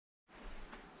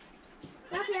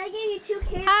I gave you 2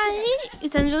 characters. Hi,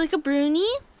 it's Angelica Bruni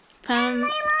from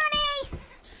Leilani.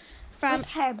 What's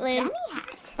her bunny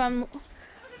hat?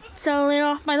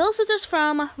 So my little sister's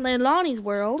from Leilani's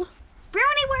world.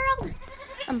 Bruni world.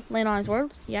 Leilani's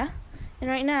world, yeah.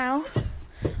 And right now,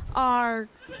 our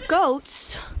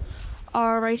goats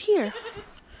are right here.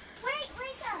 Wait.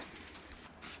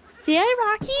 See, hey,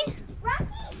 Rocky?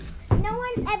 Rocky, no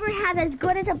one ever had as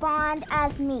good as a bond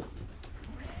as me.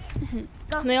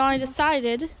 Leilani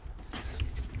decided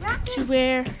to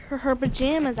wear her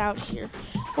pajamas out here.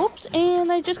 Oops,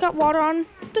 and I just got water on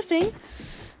the thing.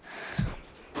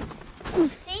 See,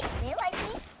 they like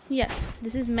me. Yes,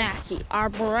 this is Mackie, our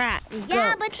brat goat.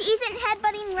 Yeah, but she isn't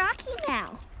headbutting Rocky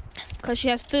now. Because she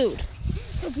has food.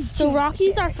 So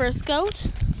Rocky's our first goat.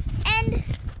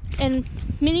 And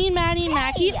Minnie, Maddie, and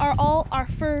Mackie are all our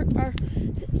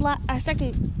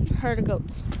second herd of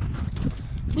goats.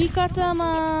 We got them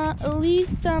at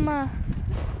least 2020.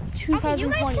 Okay, you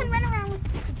guys can run around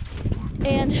with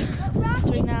and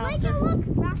Rocky, right now. Like look,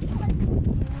 Rocky lets me do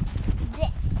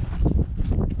this. He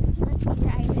lets me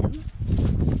drive him.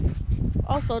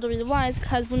 Also, the reason why is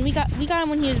because when we got him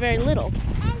when he was very little,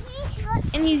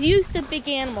 And he's used to big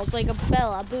animals like a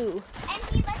Bella Boo. And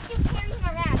he lets you carry him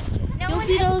around. You'll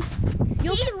see those.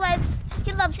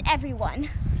 He loves everyone.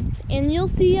 And you'll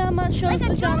see shows Like a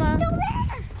with still there.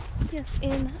 Yes,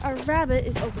 and our rabbit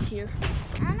is over here.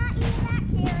 I'm not eating that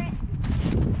carrot.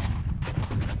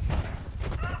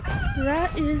 So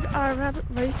that is our rabbit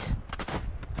right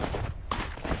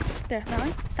there.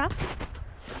 Melanie, stop.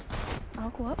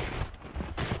 I'll go up.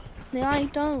 No, I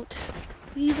don't.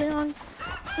 Leave it on.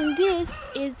 And this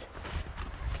is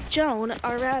Joan,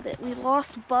 our rabbit. We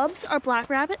lost Bubs, our black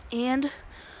rabbit, and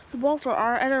Walter,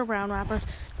 our other brown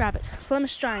rabbit,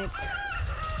 Flemish Giants.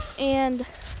 And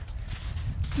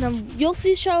you'll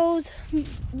see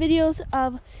videos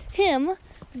of him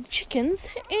with chickens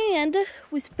and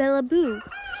with Bella Boo,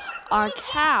 our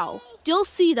cow. You'll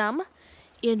see them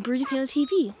in Bruni Family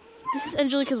TV. This is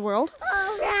Angelica's world.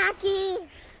 Oh, Rocky.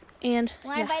 And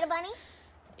Want to bite a bunny?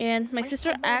 And my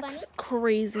sister acts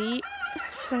crazy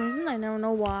for some reason. I don't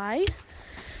know why.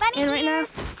 Bunny And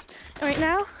right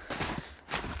now,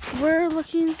 we're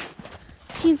looking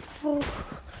for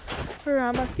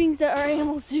things that our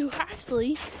animals do.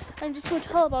 Actually, I'm just going to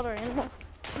tell about our animals.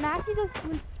 Mackie does.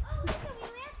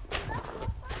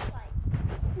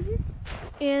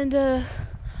 And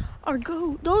our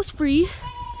those three,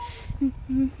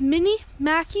 Minnie,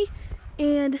 Mackie,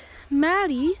 and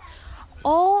Maddie,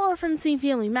 all are from the same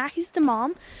family. Mackie's the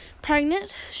mom,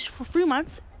 pregnant for 3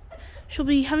 months. She'll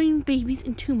be having babies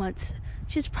in 2 months.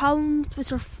 She has problems with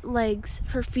her legs,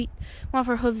 her feet, one of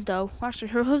her hooves though. Actually,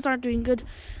 her hooves aren't doing good.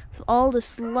 So all the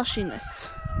slushiness.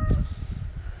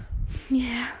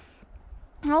 Yeah.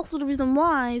 And also the reason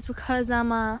why is because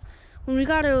when we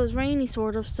got her, it was rainy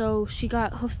sort of, so she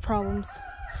got hoof problems.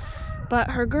 But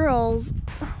her girls,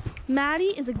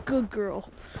 Maddie is a good girl.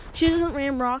 She doesn't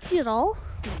ram Rocky at all.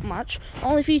 Not much.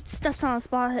 Only if he steps on a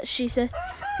spot. She said,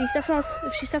 if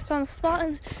she steps on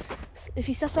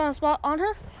a spot on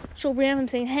her, she'll ram him,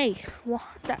 saying, "Hey,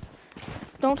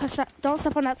 don't touch that. Don't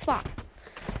step on that spot."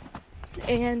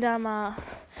 And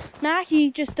Mackie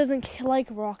just doesn't like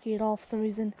Rocky at all for some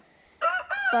reason.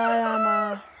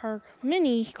 But her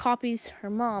Minnie copies her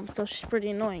mom, so she's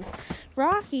pretty annoying.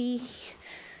 Rocky,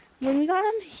 when we got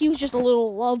him, he was just a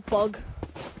little love bug.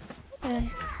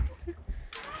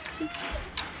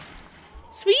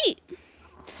 Sweet.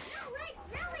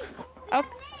 Oh,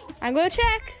 I'm gonna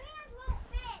check.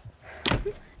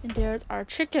 And there's our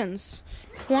chickens.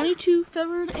 22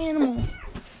 feathered animals.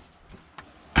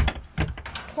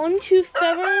 22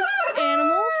 feathered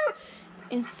animals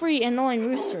and 3 annoying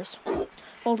roosters.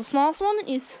 Well, the smallest one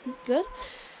is good.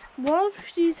 One of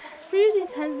these 3 of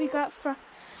these hens we got from.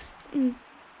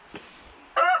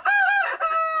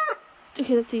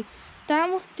 Okay, let's see.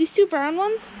 These 2 brown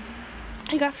ones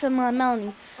I got from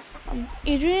Melanie.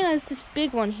 Adrienne has this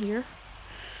big one here,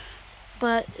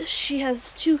 but she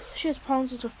has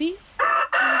problems with her feet.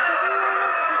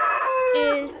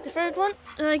 And the third one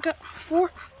that I got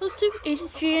for those 2,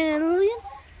 Adrienne and Lillian,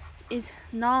 is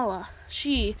Nala.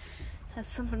 She has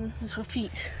something with her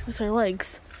feet, with her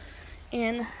legs.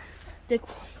 And the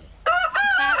duck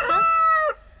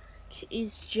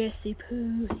is Jesse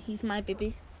Pooh. He's my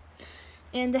baby.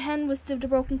 And the hen with the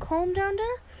broken comb down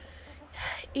there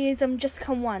is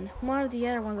Jessica 1. One of the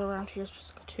other ones around here is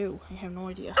Jessica 2. I have no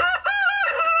idea.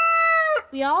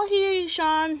 We all hear you,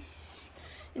 Sean.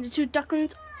 And the 2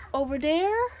 ducklings over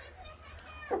there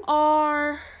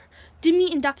are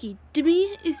Dimmy and Ducky.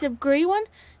 Dimmy is the gray one.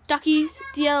 Ducky's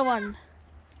the yellow one.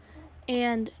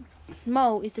 And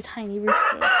Mo is the tiny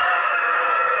rooster.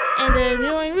 And the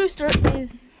annoying rooster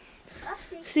is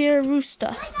Sierra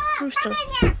Rooster. Come in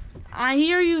here. I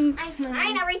hear you. I'm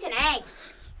trying to reach an egg.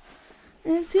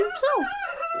 And it seems so.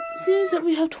 It seems that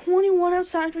we have 21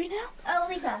 outside right now. Oh,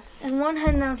 Lika. And one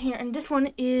hen down here. And this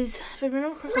one is, if I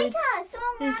remember correctly, Lika,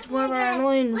 someone is one of our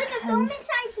annoying Lika, hens. someone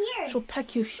inside here. She'll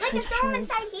peck you. Lika, someone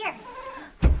inside here.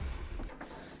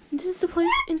 And this is the place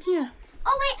in here.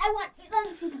 Oh, wait, I want, let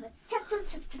me see something.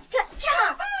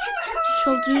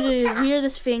 She'll do the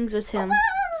weirdest things with him.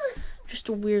 Just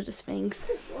the weirdest things.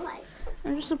 What?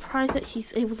 I'm just surprised that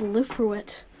he's able to live through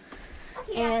it.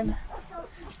 And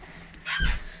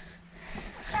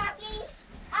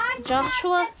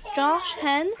Josh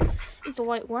hen is the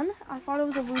white one. I thought it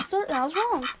was a rooster and I was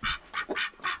wrong.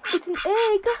 It's an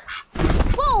egg.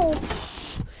 Whoa!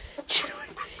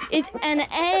 It's an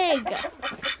egg.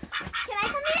 Can I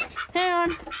come in? Hang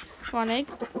on. Come on, egg.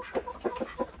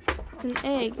 It's an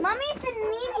egg. Mommy's been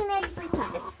needing eggs, Lika.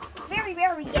 Very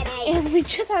rare we get eggs. And we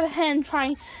just had a hen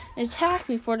trying to attack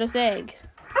me for this egg.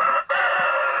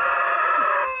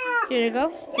 Here you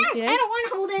go. Yes, I don't want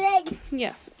to hold an egg.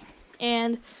 Yes.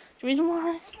 And the reason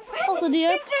why Where's the stick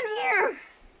in here?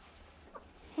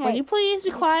 Will you please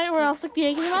be quiet or I'll stick the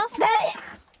egg in your mouth?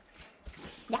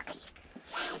 Yucky.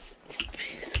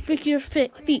 Stick your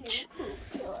speech.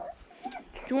 Do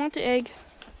you want the egg?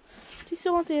 Do you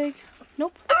still want the egg?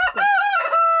 Nope. Good.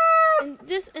 And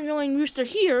this annoying rooster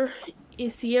here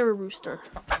is Sierra Rooster.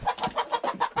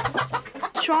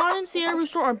 Sean and Sierra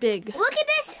Rooster are big. Look at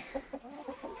this.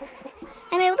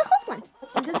 I'm able to hold one.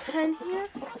 And this hen here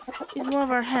is one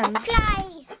of our hens. Guy.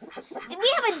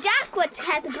 We have a duck which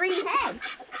has a green head.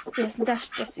 Yes, that's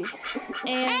Jessie.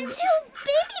 And 2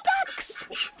 baby ducks.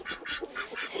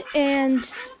 And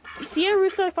Sierra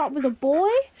Rooster I thought was a boy.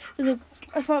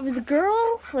 I thought it was a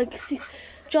girl. Like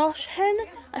Josh hen,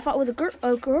 I thought was a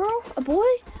boy,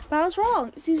 but I was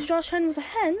wrong. It seems Josh hen was a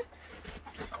hen,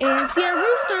 and Sierra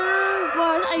Rooster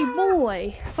was a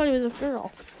boy. I thought he was a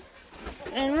girl.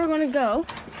 And we're gonna go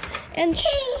and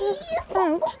check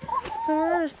out some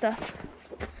other stuff.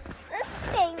 This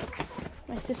stinks.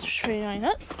 My sister's trying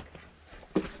up.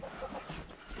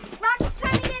 Rocky's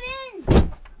trying to get in.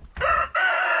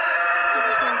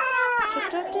 Check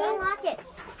that Don't down. lock it.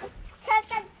 Because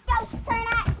the ghosts are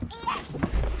not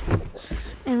eating.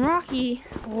 And Rocky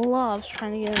loves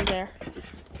trying to get in there.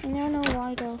 I don't know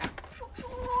why though.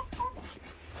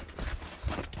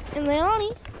 And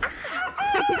Leilani.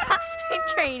 I'm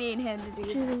training him to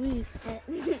Gee Louise.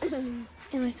 And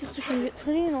my sister can get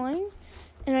pretty annoying.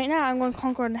 And right now I'm going to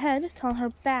conquer on the head, telling her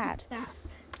bad.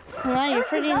 Leilani, you're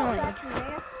pretty annoying.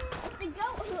 The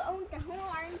goat who owns the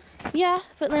horns. Yeah,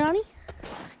 but Leilani?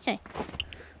 Okay.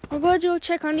 We're going to go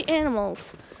check on the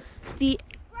animals. The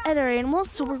other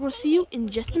animals, so we're going to see you in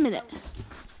just a minute.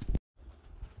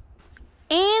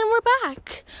 And we're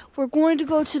back. We're going to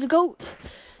go to the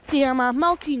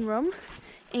milking room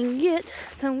and get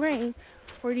some grain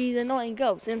for these annoying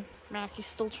goats. And Mackie's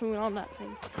still chewing on that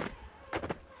thing.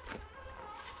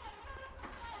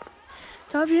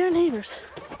 That would be our neighbors.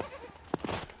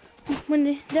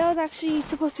 That was actually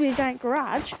supposed to be a giant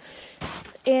garage,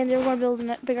 and they were going to build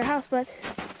a bigger house, but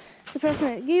the person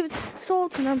that gave it,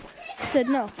 sold to them, said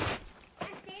no.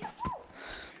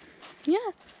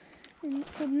 Yeah, and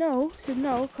said no,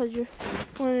 because you're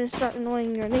going to start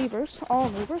annoying your neighbors, all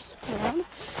neighbors around,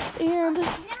 and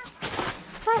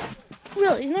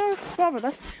really, never bothered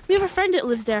us. We have a friend that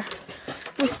lives there.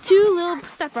 There's 2 little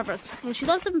stepbrothers, and she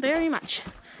loves them very much.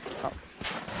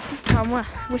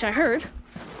 Which I heard.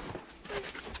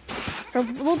 Her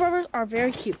little brothers are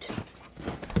very cute.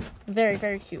 Very,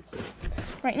 very cute.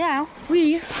 Right now,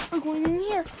 we are going in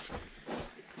here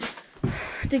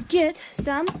to get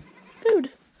some food.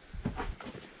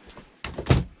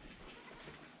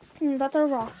 And that's our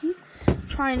Rocky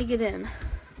trying to get in.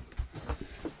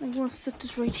 I'm going to set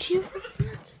this right here for a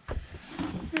minute.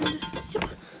 And, yep.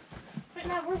 Right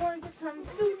now, we're going to get some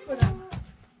food for them.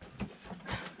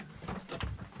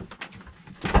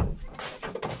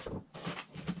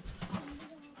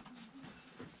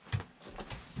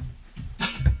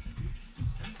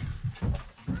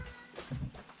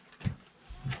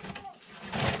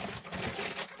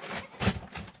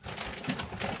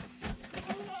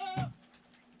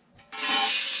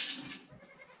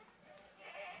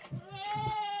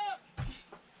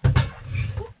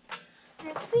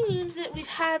 Seems that we've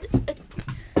had a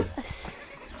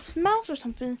mouse or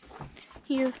something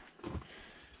here,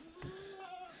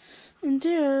 and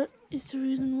there is the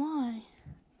reason why.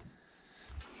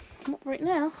 Right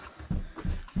now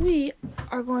we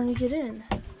are going to get in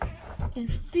and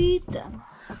feed them.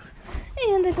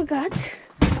 And I forgot.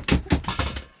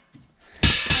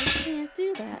 I can't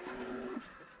do that.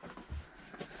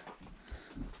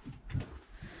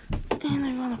 And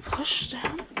I'm gonna push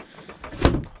down.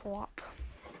 Plop.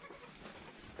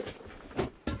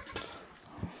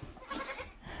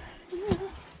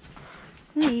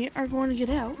 We are going to get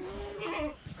out.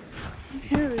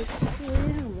 Here's silly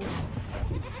animals.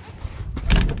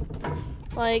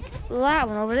 Like that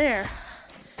one over there.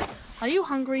 Are you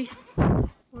hungry?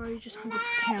 Or are you just hungry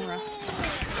for camera?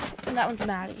 And that one's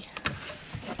Maddie.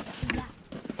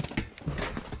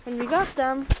 When we got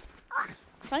them,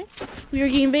 sorry, we were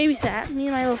getting babysat, me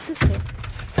and my little sister.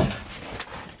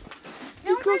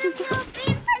 Don't let him throw a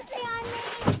bean frenzy on me.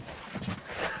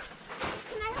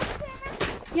 Can I hold the camera?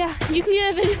 Yeah, you can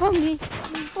get a video of me.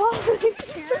 Oh,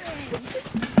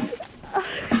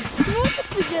 you want us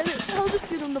to get it? I'll just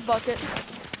get in the bucket.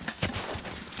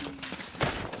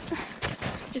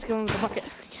 Just go in the bucket.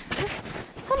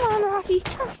 Come on, Rocky.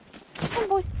 Come on,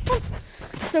 boy. Come.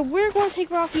 So we're going to take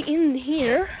Rocky in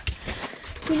here.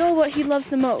 You know what he loves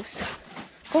the most.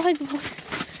 Go take the boy.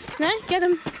 Now, get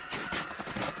him.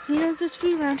 He knows there's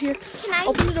food around here. Can I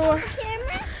open the door? hold the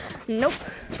camera? Nope.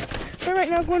 But right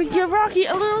now, I'm going to give Rocky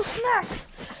a little snack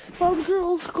while the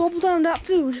girls gobble down that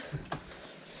food.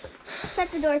 Shut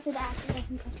the door so that it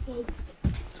doesn't escape.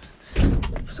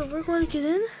 So we're going to get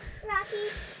in. Rocky,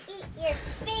 eat your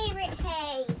favorite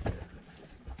hay.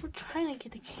 We're trying to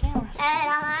get the camera.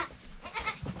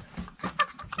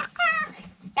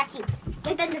 Rocky,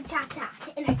 get them the cha-cha to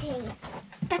entertain.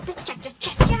 That's the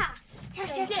cha-cha-cha-cha.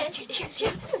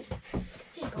 Cha-cha-cha-cha-cha. Here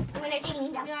you go. I'm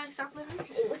entertaining them. Yeah, stop living.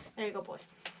 There you go, boy.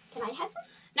 Can I have some?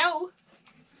 No.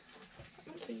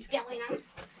 Stealing them.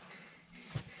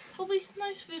 Will be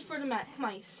nice food for the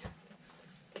mice.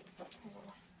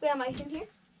 We have mice in here?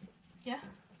 Yeah.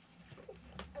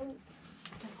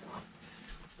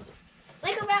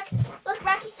 Look,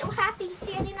 Rocky's so happy he's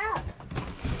standing up.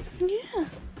 Yeah.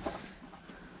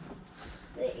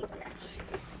 There you go, Rocky.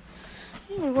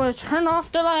 We're going to turn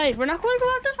off the light. We're not going to go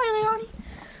out this way, Leilani.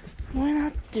 Why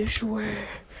not this way?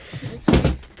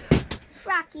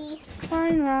 Rocky.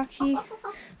 Fine, Rocky.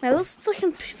 My little sister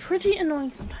can be pretty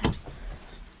annoying sometimes.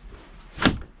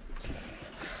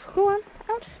 Go on,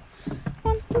 out. Come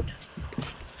on, out.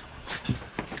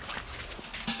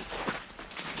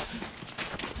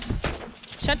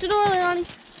 Shut the door, Leilani.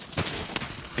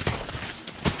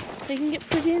 They can get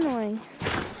pretty annoying.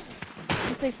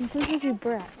 They can simply be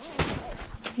brats.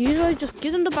 Usually just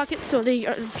get in the bucket so they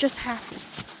are just happy.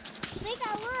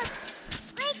 Mika, look.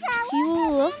 Mika, He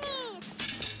will look.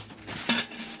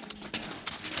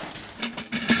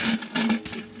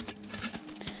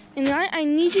 And I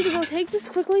need you to go take this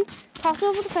quickly, toss it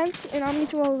over the fence, and I'll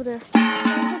meet you over there.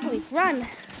 Quickly, run.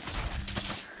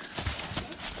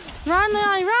 Run,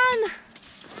 Leilani, run.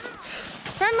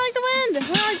 Run like the wind.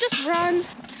 Leilani, just run.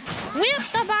 Whip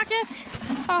the bucket.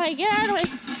 Okay, get out of the way.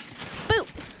 Boot.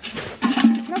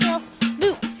 Nothing else.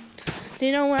 Boot. Do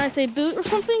you know when I say boot or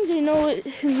something? Do you know it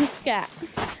means scat?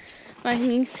 When I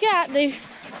mean scat, they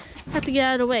have to get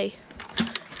out of the way.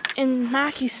 And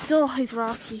Mackie still hates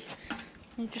Rocky.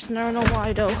 I just never know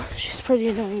why though. She's pretty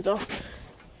annoying though.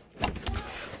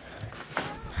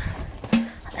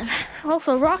 And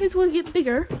also, Rocky's going to get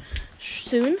bigger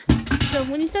soon. So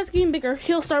when he starts getting bigger,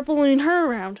 he'll start bullying her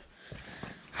around.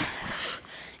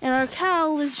 And our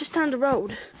cow is just down the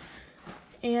road.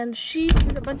 And she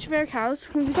has a bunch of air cows.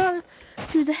 When we got her,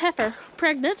 she was a heifer,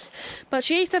 pregnant. But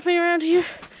she ate something around here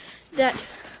that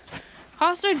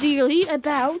cost her dearly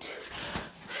about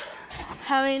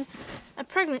having a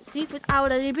pregnancy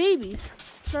without any babies.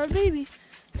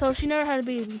 So she never had a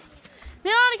baby.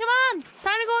 Leilani, come on! It's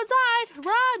time to go inside!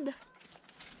 Run!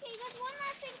 Okay, there's one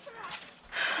last thing for us.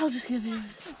 I'll just give you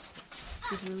this.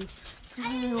 It's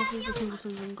really awful to think of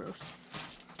something gross.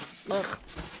 Ugh.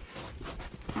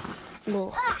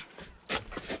 Ugh.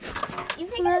 You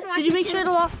think I Did you make sure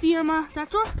to lock the that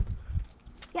door?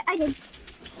 Yeah, I did.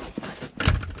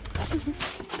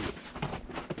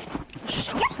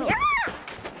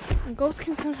 And ghosts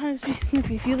can sometimes be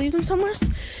snippy. If you leave them somewhere,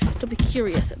 they'll be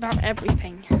curious about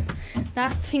everything.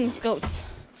 That's things goats.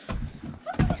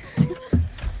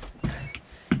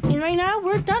 And right now,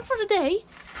 we're done for the day.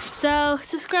 So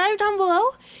subscribe down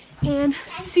below and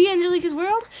see Angelica's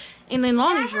World and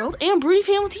Leilani's World and Bruni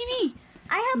Family TV.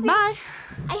 Bye.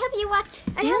 I hope you watch.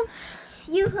 I hope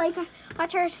you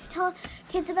watch our tell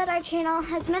kids about our channel.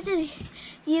 As much as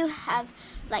you have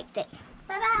liked it.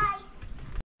 Bye bye.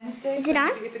 Is it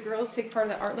on? To get the girls to take part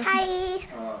of the art lesson. Hi.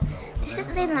 This is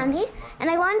Leilani, and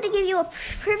I wanted to give you a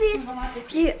previous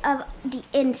view of the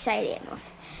inside animals.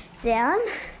 Then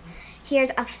Here's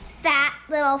a fat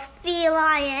little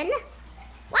feline.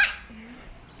 What?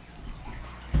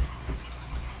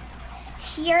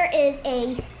 Here is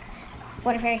a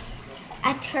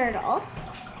turtle.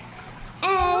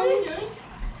 And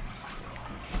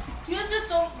there's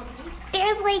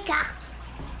like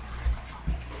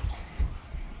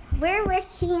we're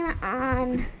working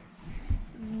on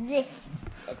this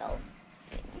little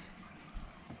thing.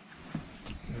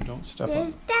 Don't step There's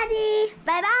on. Daddy.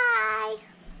 Bye-bye.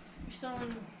 You're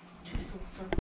selling